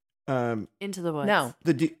 No. Into the Woods. No.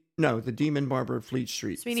 The Demon Barber of Fleet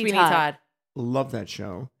Street. Sweeney Todd. Love that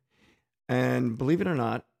show. And believe it or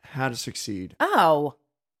not, How to Succeed. Oh,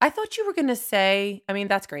 I thought you were going to say, I mean,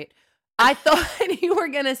 that's great. I thought you were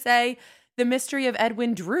going to say The Mystery of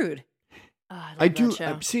Edwin Drood. Oh, I love I that do.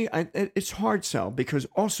 show. See, it's hard sell because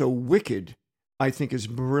also Wicked, I think, is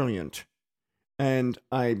brilliant. And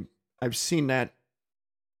I've seen that.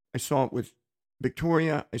 I saw it with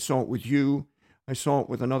Victoria. I saw it with you. I saw it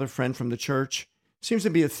with another friend from the church. Seems to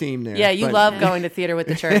be a theme there. Yeah, you but- love going to theater with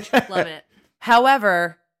the church. Love it.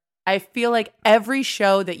 However, I feel like every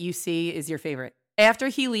show that you see is your favorite. After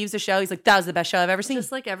he leaves the show, he's like, that was the best show I've ever seen.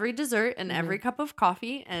 Just like every dessert and every cup of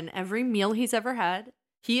coffee and every meal he's ever had.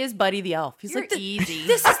 He is Buddy the Elf. He's You're like, easy.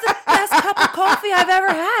 This is the best cup of coffee I've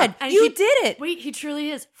ever had. And You he- did it. Wait, he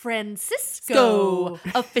truly is. Go Francisco.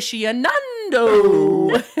 aficionado.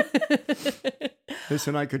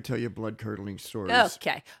 Listen, I could tell you blood-curdling stories.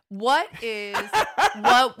 Okay. What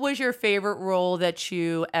was your favorite role that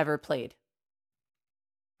you ever played?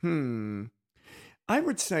 I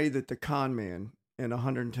would say that the con man in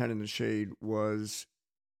 110 in the Shade was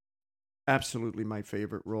absolutely my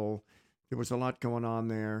favorite role. There was a lot going on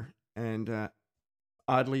there. And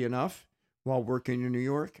oddly enough, while working in New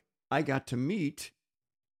York, I got to meet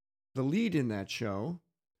the lead in that show,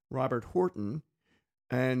 Robert Horton.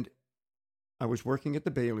 And I was working at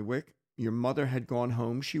the Bailiwick. Your mother had gone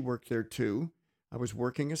home. She worked there too. I was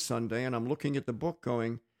working a Sunday, and I'm looking at the book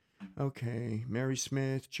going, okay, Mary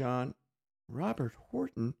Smith, John, Robert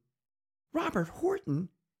Horton,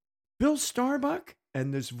 Bill Starbuck,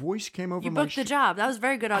 and this voice came over You my booked the job. That was a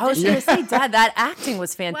very good I was audition. going to say, Dad, that acting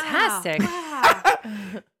was fantastic.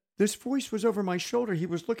 Wow. This voice was over my shoulder. He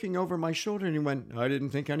was looking over my shoulder, and he went, I didn't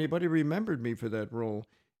think anybody remembered me for that role.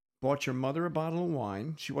 Bought your mother a bottle of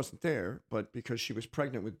wine. She wasn't there, but because she was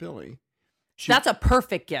pregnant with Billy. That's a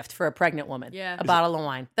perfect gift for a pregnant woman. Yeah. A bottle of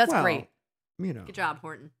wine. That's Well, great. You know, Good job,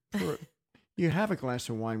 Horton. you have a glass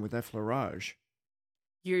of wine with effleurage.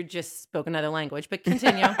 You just spoke another language, but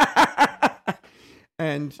continue.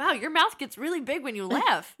 And Wow, your mouth gets really big when you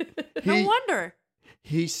laugh. No He- wonder.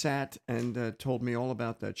 he sat and told me all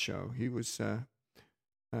about that show. He was.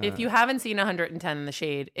 If you haven't seen 110 in the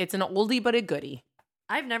Shade, it's an oldie but a goodie.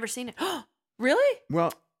 I've never seen it. Really?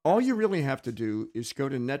 Well, all you really have to do is go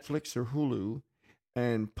to Netflix or Hulu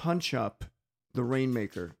and punch up The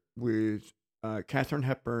Rainmaker with Katharine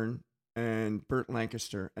Hepburn and Burt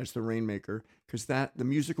Lancaster as the Rainmaker, because the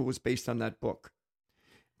musical was based on that book.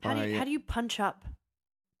 How do you punch up?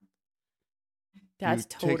 That's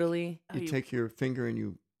take- totally. You take your finger and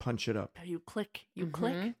you punch it up. How you click? You Mhm.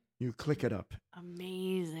 click? You click it up.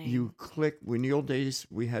 Amazing. You click. In the old days,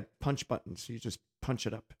 we had punch buttons. You just punch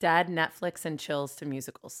it up. Dad, Netflix and chills to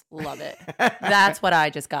musicals. Love it. That's what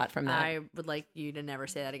I just got from that. I would like you to never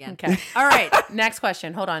say that again. Okay. All right. Next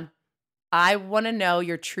question. Hold on. I want to know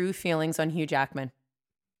your true feelings on Hugh Jackman.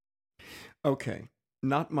 Okay,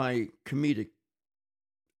 not my comedic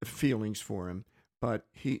feelings for him, but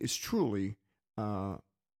he is truly a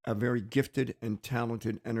very gifted and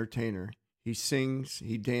talented entertainer. He sings,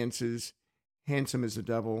 he dances, handsome as a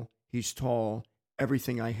devil. He's tall,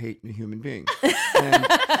 everything I hate in a human being. And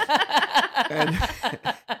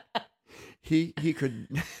he could.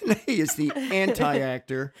 He is the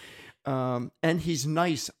anti-actor. And he's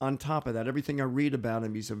nice on top of that. Everything I read about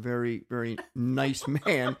him, he's a very, very nice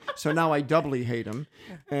man. So now I doubly hate him.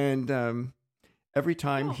 And every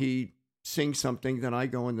time he sings something, then I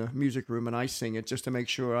go in the music room and I sing it just to make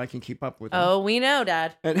sure I can keep up with him. Oh, we know,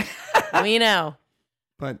 Dad. And We know.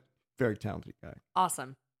 but very talented guy.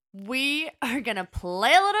 Awesome. We are going to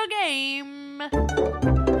play a little game.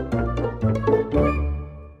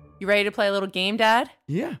 You ready to play a little game, Dad?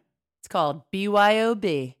 Yeah. It's called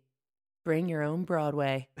BYOB. Bring your own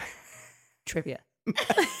Broadway. Trivia.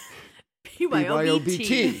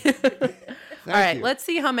 BYOBT. Thank All right, you. let's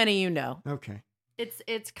see how many you know. Okay.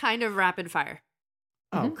 It's kind of rapid fire.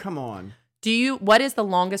 Oh, come on. What is the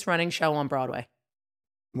longest running show on Broadway?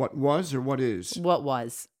 What was or what is? What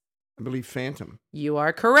was? I believe Phantom. You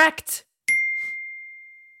are correct.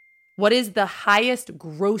 What is the highest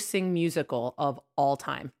grossing musical of all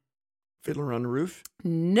time? Fiddler on the Roof.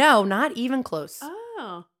 No, not even close.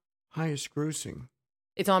 Oh. Highest grossing.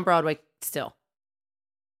 It's on Broadway still.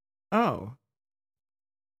 Oh.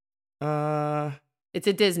 It's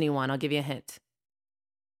a Disney one. I'll give you a hint.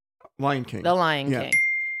 Lion King. The Lion Yeah. King.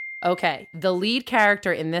 Okay. The lead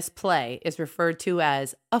character in this play is referred to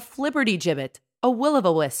as a flibberty-gibbet, a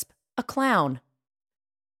will-o'-the-wisp, a clown.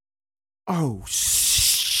 Oh,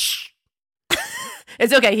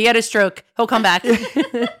 It's okay. He had a stroke. He'll come back.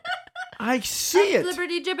 I see it.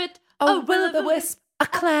 Liberty gibbet. A will-o'-the-wisp, a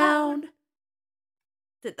clown.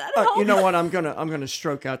 Did that help? You know what? I'm gonna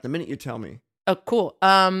stroke out the minute you tell me. Oh, cool.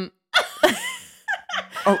 Oh,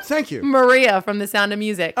 thank you. Maria from The Sound of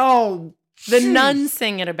Music. Oh, The jeez. nuns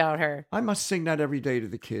sing it about her. I must sing that every day to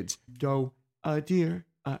the kids. Do, dear.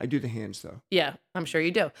 I do the hands though. Yeah, I'm sure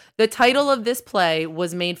you do. The title of this play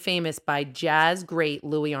was made famous by jazz great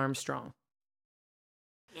Louis Armstrong.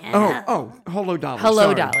 Yeah. Oh, hello, Dolly. Hello,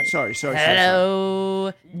 Sorry. Dolly. Sorry.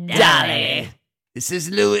 Hello, Dolly. This is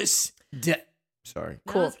Louis. Sorry.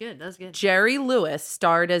 No, Cool. That's good. That's good. Jerry Lewis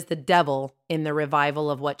starred as the devil in the revival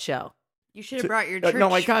of what show? You should have brought your church. No,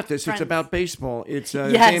 I got this. friends. It's about baseball. It's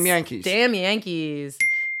Yes, Damn Yankees. Damn Yankees.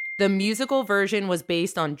 The musical version was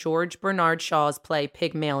based on George Bernard Shaw's play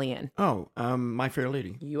Pygmalion. Oh, My Fair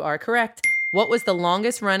Lady. You are correct. What was the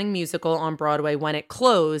longest running musical on Broadway when it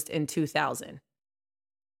closed in 2000?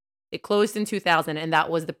 It closed in 2000, and that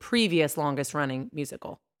was the previous longest running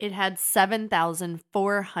musical. It had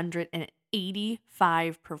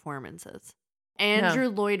 7,485 performances. Andrew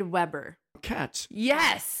Lloyd Webber. Cats.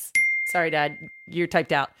 Yes. Sorry, Dad. You're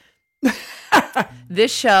typed out.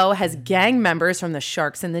 This show has gang members from the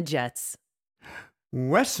Sharks and the Jets.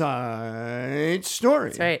 West Side Story.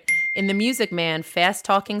 That's right. In The Music Man,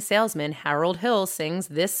 fast-talking salesman Harold Hill sings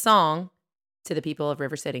this song to the people of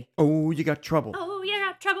River City. Oh, you got trouble. Oh, you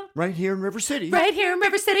got trouble. Right here in River City. Right here in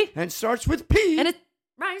River City. And it starts with P. And it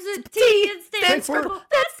Rhymes with T T and stands for for bull.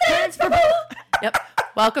 That stands for bull. Yep.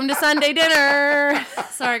 Welcome to Sunday dinner.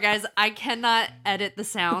 Sorry, guys. I cannot edit the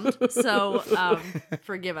sound, so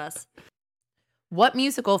forgive us. What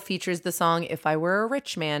musical features the song If I Were a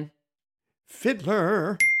Rich Man?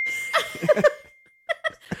 Fiddler.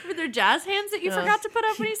 Were there jazz hands that you forgot to put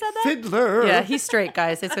up when you said that? Fiddler. Yeah, he's straight,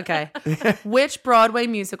 guys. It's okay. Which Broadway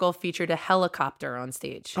musical featured a helicopter on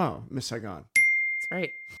stage? Oh, Miss Saigon. That's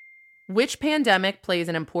right. Which pandemic plays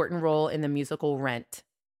an important role in the musical Rent?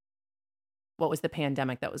 What was the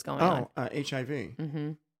pandemic that was going on? HIV.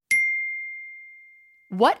 Mm-hmm.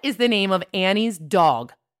 What is the name of Annie's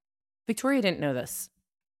dog? Victoria didn't know this.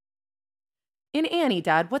 In Annie,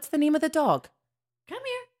 Dad, what's the name of the dog? Come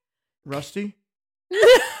here. Rusty.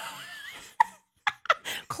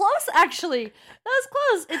 Close, actually. That was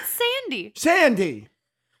close. It's Sandy. Sandy.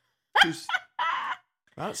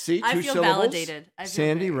 See, I two feel syllables. validated. I feel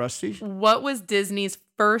Sandy, very- Rusty. What was Disney's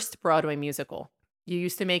first Broadway musical? You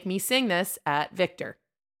used to make me sing this at Victor.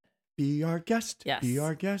 Be our guest. Yes. Be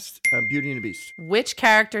our guest. Beauty and the Beast. Which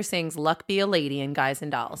character sings Luck Be a Lady in Guys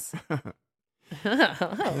and Dolls?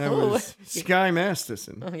 That was Sky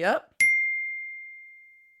Masterson. Oh, yep.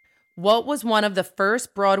 What was one of the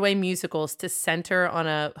first Broadway musicals to center on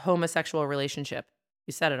a homosexual relationship?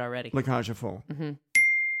 You said it already. La Cage aux Folles. Mm-hmm.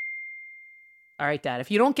 All right, Dad. If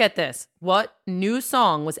you don't get this, what new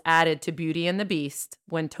song was added to Beauty and the Beast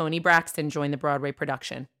when Toni Braxton joined the Broadway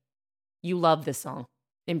production? You love this song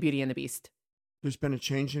in Beauty and the Beast. There's been a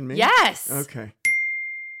change in me? Yes. Okay.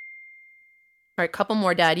 All right, couple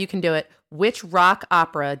more, Dad. You can do it. Which rock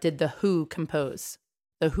opera did The Who compose?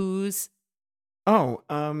 The Who's? Oh,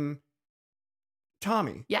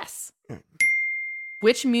 Tommy. Yes. Yeah.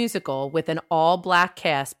 Which musical with an all-black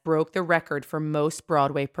cast broke the record for most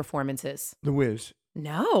Broadway performances? The Wiz.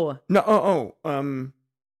 No. No,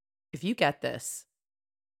 If you get this.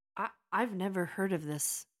 I've never heard of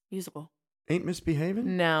this musical. Ain't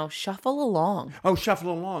Misbehaving? No. Shuffle Along. Oh,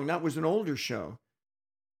 Shuffle Along. That was an older show.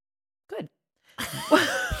 Good.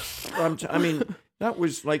 I mean, that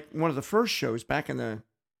was like one of the first shows back in the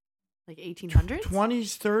Like 1800s?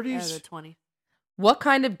 20s, 30s. the 20s. What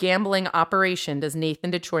kind of gambling operation does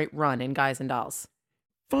Nathan Detroit run in Guys and Dolls?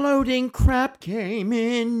 Floating crap game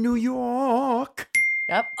in New York.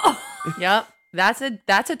 Yep. Yep. That's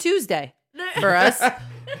a Tuesday for us.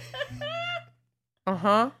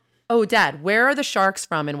 Uh-huh. Oh, Dad, where are the Sharks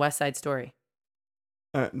from in West Side Story?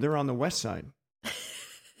 They're on the west side.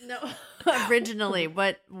 No. Originally,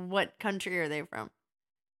 what country are they from?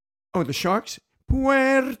 Oh, the Sharks?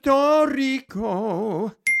 Puerto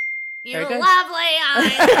Rico. You Very good. lovely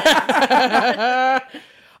island.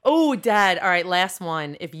 Oh, Dad. All right, last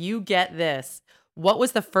one. If you get this, what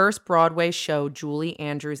was the first Broadway show Julie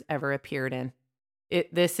Andrews ever appeared in?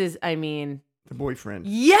 The Boyfriend.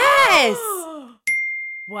 Yes!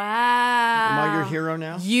 Wow. Am I your hero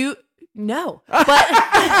now? No.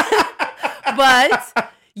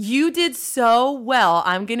 But You did so well.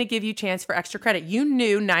 I'm going to give you a chance for extra credit. You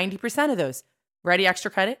knew 90% of those. Ready, extra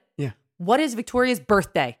credit? Yeah. What is Victoria's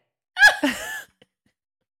birthday?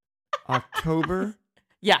 October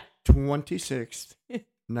Yeah. 26th,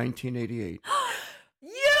 1988.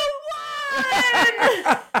 You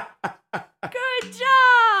won! Good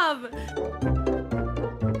job!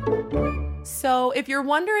 So if you're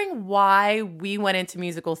wondering why we went into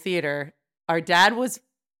musical theater, our dad was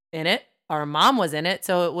in it. Our mom was in it.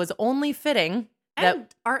 So it was only fitting that... And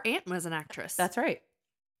our aunt was an actress. That's right.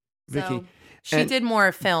 Vicky, So, She did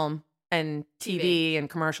more film and TV and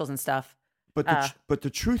commercials and stuff. but the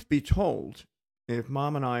truth be told, if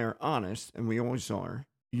Mom and I are honest, and we always are,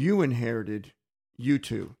 you inherited, you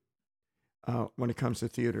two, when it comes to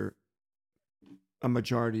theater, a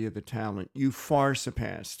majority of the talent. You far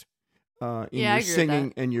surpassed in Yeah, I your agree with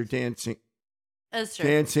singing and your dancing, that's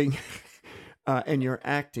true. and your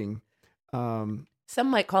acting. Some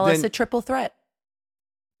might call us Then- a triple threat.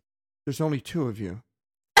 There's only two of you.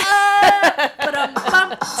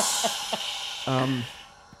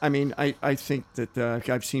 I mean, I think that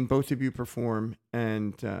I've seen both of you perform,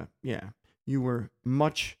 and yeah, you were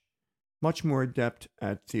much more adept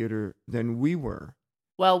at theater than we were.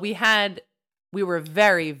 Well, we were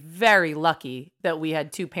very, very lucky that we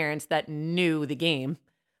had two parents that knew the game,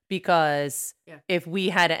 because if we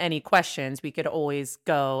had any questions, we could always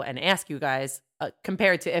go and ask you guys,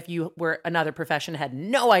 compared to if you were another profession, had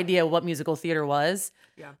no idea what musical theater was.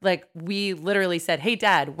 Yeah. Like, we literally said, hey,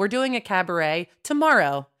 Dad, we're doing a cabaret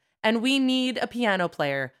tomorrow and we need a piano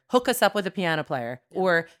player. Hook us up with a piano player. Yeah.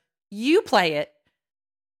 Or you play it.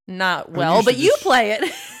 Not well, but you play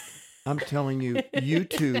it. I'm telling you, you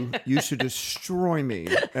two used to destroy me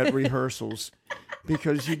at rehearsals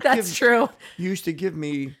because That's true. You used to give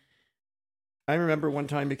me. I remember one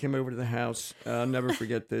time you came over to the house. I'll never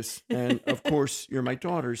forget this. And of course, you're my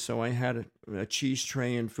daughter, so I had a cheese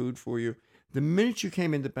tray and food for you. The minute you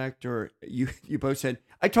came in the back door, you both said,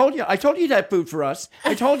 I told you that food for us.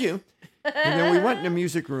 I told you. And then we went in the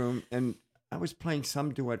music room, and I was playing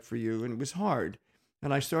some duet for you, and it was hard.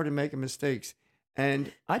 And I started making mistakes.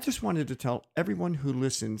 And I just wanted to tell everyone who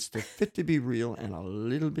listens to Fit to Be Real and a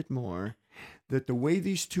little bit more that the way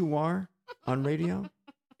these two are on radio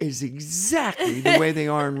is exactly the way they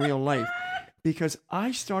are in real life. Because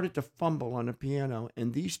I started to fumble on the piano,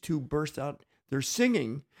 and these two burst out. They're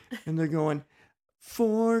singing, and they're going,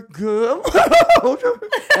 for good.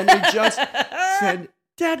 And they just said,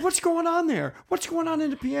 Dad, what's going on there? What's going on in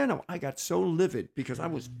the piano? I got so livid because I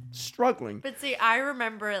was struggling. But see, I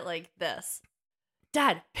remember it like this.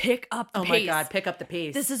 Dad, pick up the pace. Oh my God, pick up the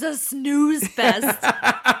pace. This is a snooze fest.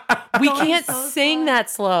 We can't sing that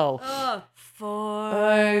slow. Oh,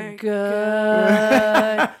 for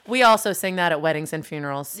good. We also sing that at weddings and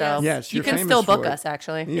funerals, so yes, you can famous still book for it. us,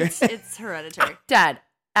 actually. Yeah. It's hereditary. Dad,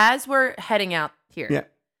 as we're heading out here, Yeah.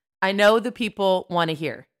 I know the people want to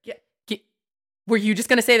hear. Yeah. Were you just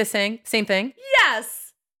going to say the same thing? Yes.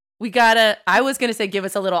 I was going to say, give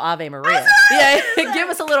us a little Ave Maria. Yeah, give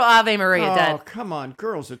us a little Ave Maria, Oh, Dad. come on,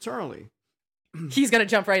 girls, it's early. He's going to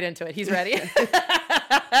jump right into it. He's ready.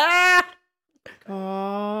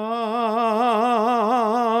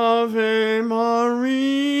 Ave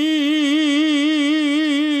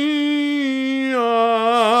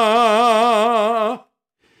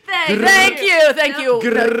Maria. Thank you.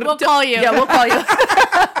 We'll call you. Yeah, we'll call you.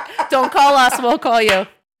 Don't call us. We'll call you.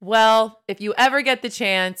 Well, if you ever get the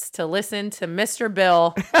chance to listen to Mr.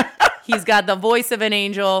 Bill, he's got the voice of an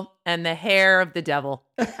angel and the hair of the devil.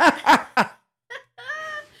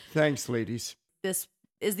 Thanks, ladies. This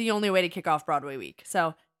is the only way to kick off Broadway week.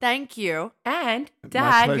 So thank you. And My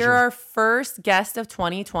Dad, pleasure. you're our first guest of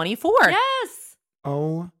 2024. Yes.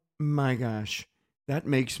 Oh my gosh. That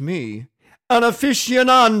makes me an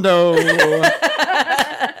aficionado.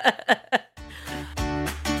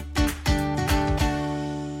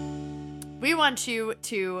 We want you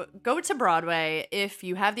to go to Broadway if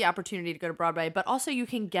you have the opportunity to go to Broadway, but also you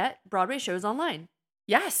can get Broadway shows online.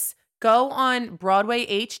 Yes. Go on Broadway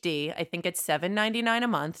HD. I think it's $7.99 a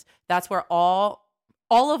month. That's where all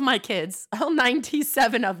of my kids, all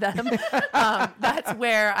 97 of them, that's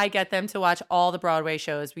where I get them to watch all the Broadway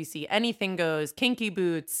shows. We see Anything Goes, Kinky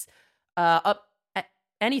Boots,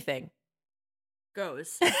 anything.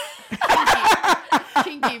 Goes.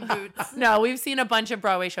 Kinky boots. No, we've seen a bunch of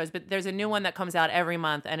Broadway shows, but there's a new one that comes out every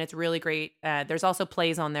month, and it's really great. There's also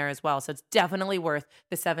plays on there as well, so it's definitely worth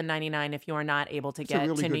the $7.99 if you are not able to It's get a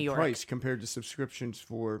really to good New York. price compared to subscriptions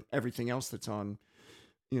for everything else that's on,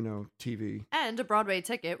 TV. And a Broadway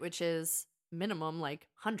ticket, which is minimum like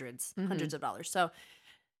hundreds of dollars. So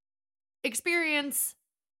experience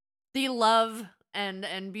the love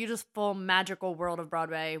And beautiful, magical world of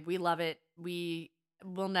Broadway. We love it. We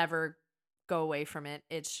will never go away from it.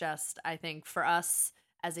 It's just, I think, for us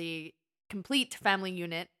as a complete family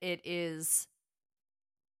unit, it is,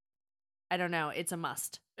 I don't know, it's a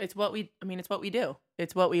must. It's what we do.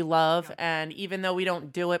 It's what we love. Yeah. And even though we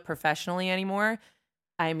don't do it professionally anymore,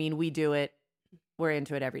 I mean, we do it. We're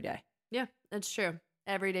into it every day. Yeah, it's true.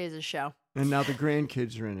 Every day is a show. And now the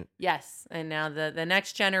grandkids are in it. Yes. And now the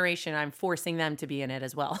next generation, I'm forcing them to be in it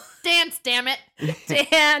as well. Dance, damn it.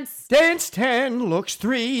 Dance. Dance 10, looks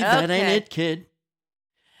 3. That ain't Okay. it, kid.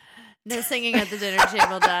 No singing at the dinner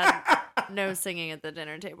table, Dad. No singing at the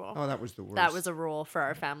dinner table. Oh, that was the worst. That was a rule for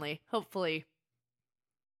our family. Hopefully,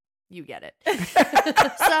 you get it.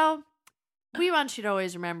 So, we want you to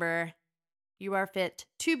always remember you are fit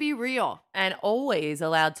to be real. And always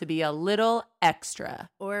allowed to be a little extra.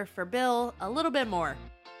 Or for Bill, a little bit more.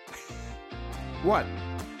 What?